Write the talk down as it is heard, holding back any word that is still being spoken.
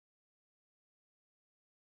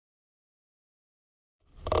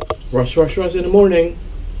Rush, rush, rush in the morning.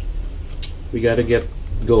 We gotta get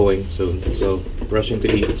going soon, so rushing to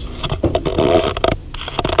eat.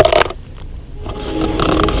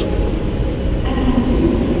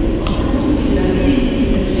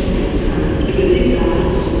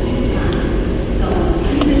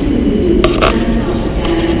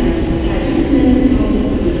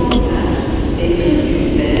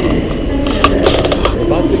 We're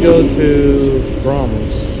about to go to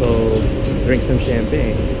Reims, so drink some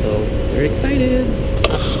champagne. So we're excited.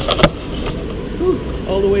 Whew,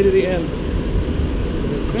 all the way to the end.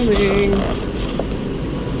 We're coming.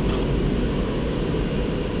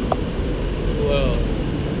 Whoa.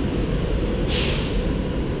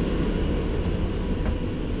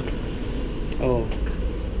 Oh.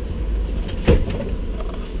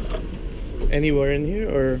 Anywhere in here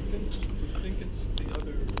or? I think it's the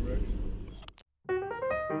other direction.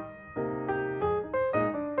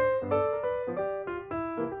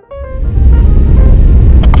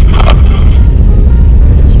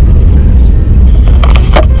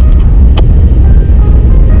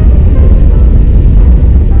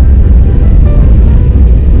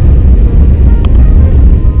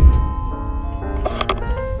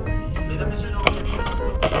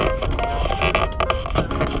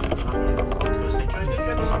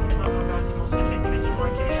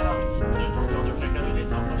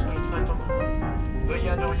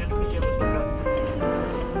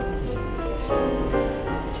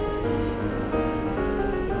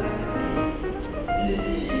 This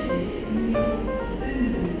is really fast.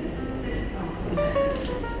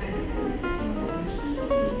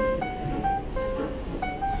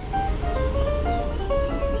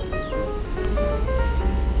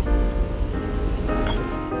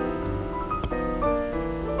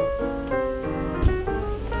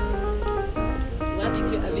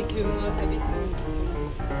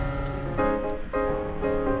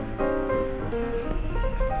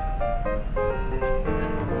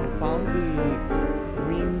 Found the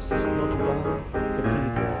Reims Notre-Dame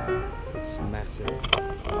Cathedral. It's massive.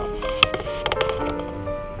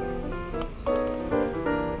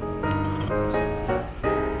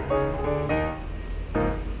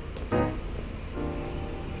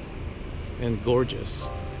 And gorgeous.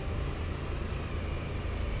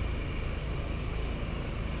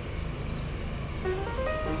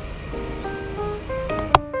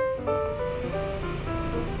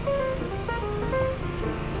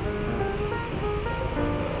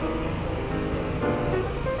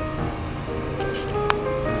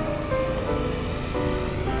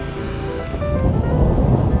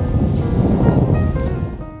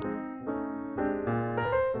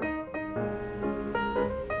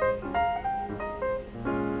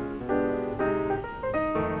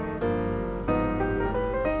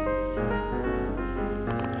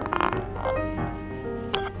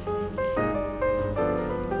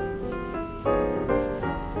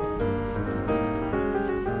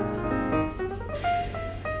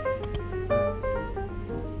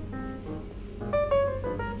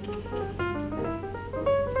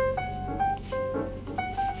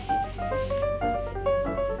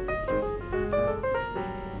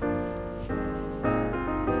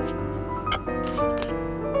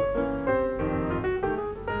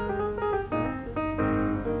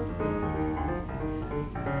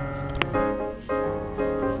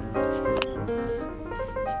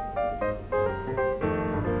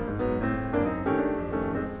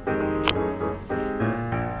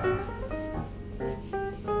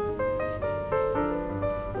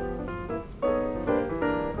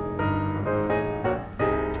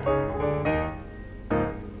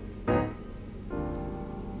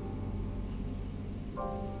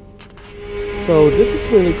 So this is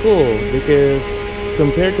really cool because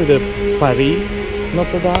compared to the Paris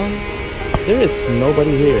Notre-Dame, there is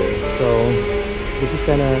nobody here. So this is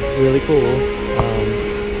kind of really cool.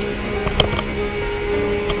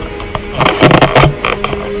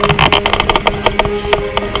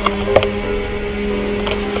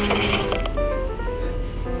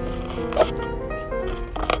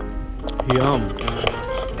 Yum.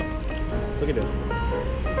 Look at this.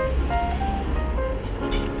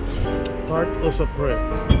 Tart au sucre.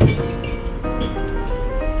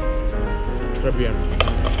 Très bien.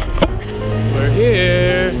 We're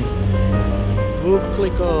here. Veuve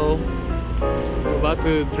Clicquot. We're about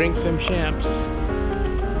to drink some champs.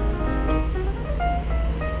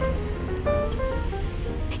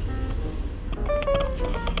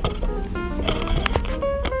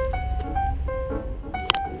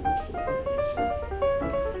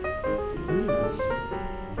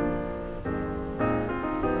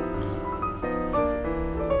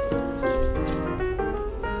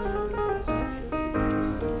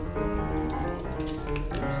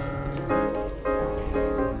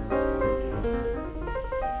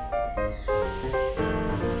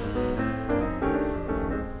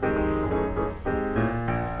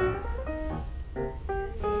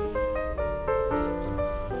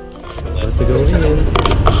 to go in.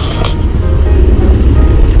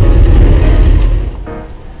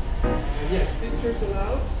 And yes, pictures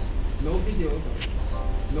allowed. No video comments.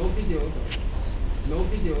 No video comments. No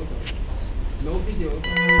video comments. No video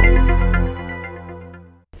comments.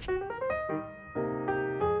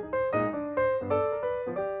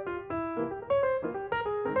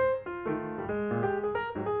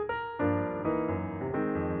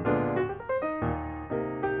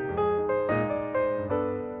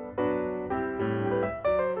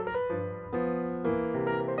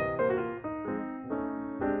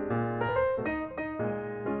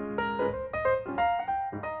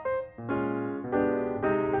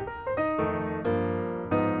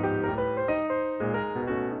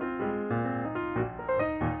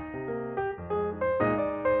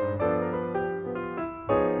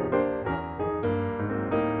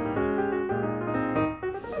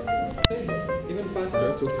 Even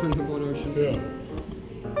faster to turn the bottle of champagne.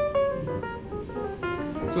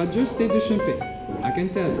 So I just take the champagne. I can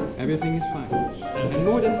tell you, everything is fine. And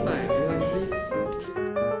more than fine, it's actually.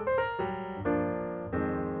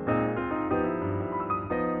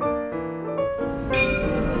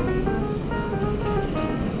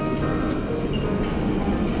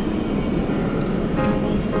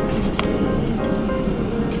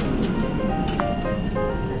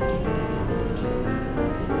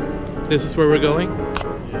 This is where we're going?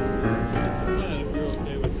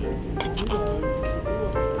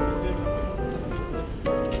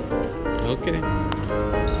 Okay.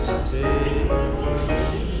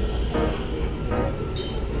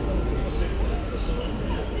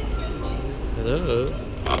 Hello.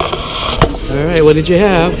 Alright, what did you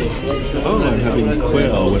have? Oh, I'm having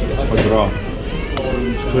quail with foie gras.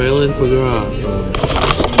 Quail and foie gras.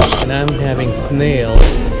 And I'm having snails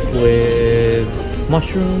with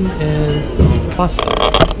mushroom and pasta.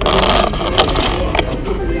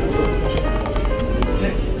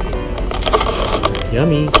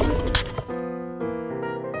 Yummy.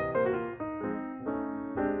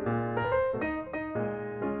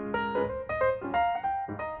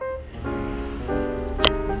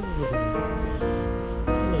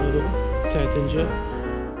 Hello, Tattinger.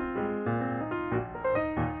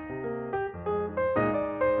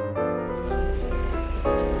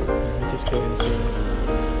 Just go inside.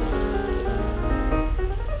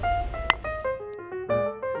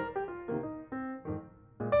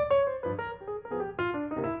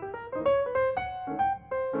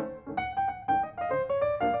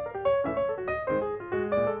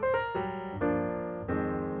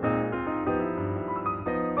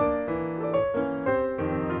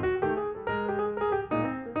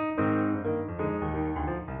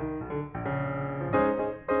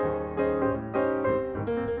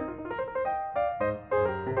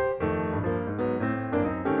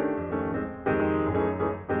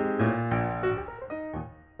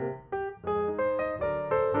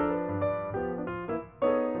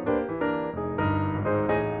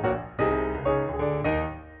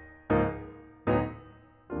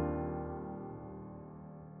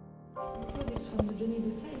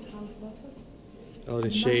 Oh, the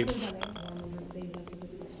shape.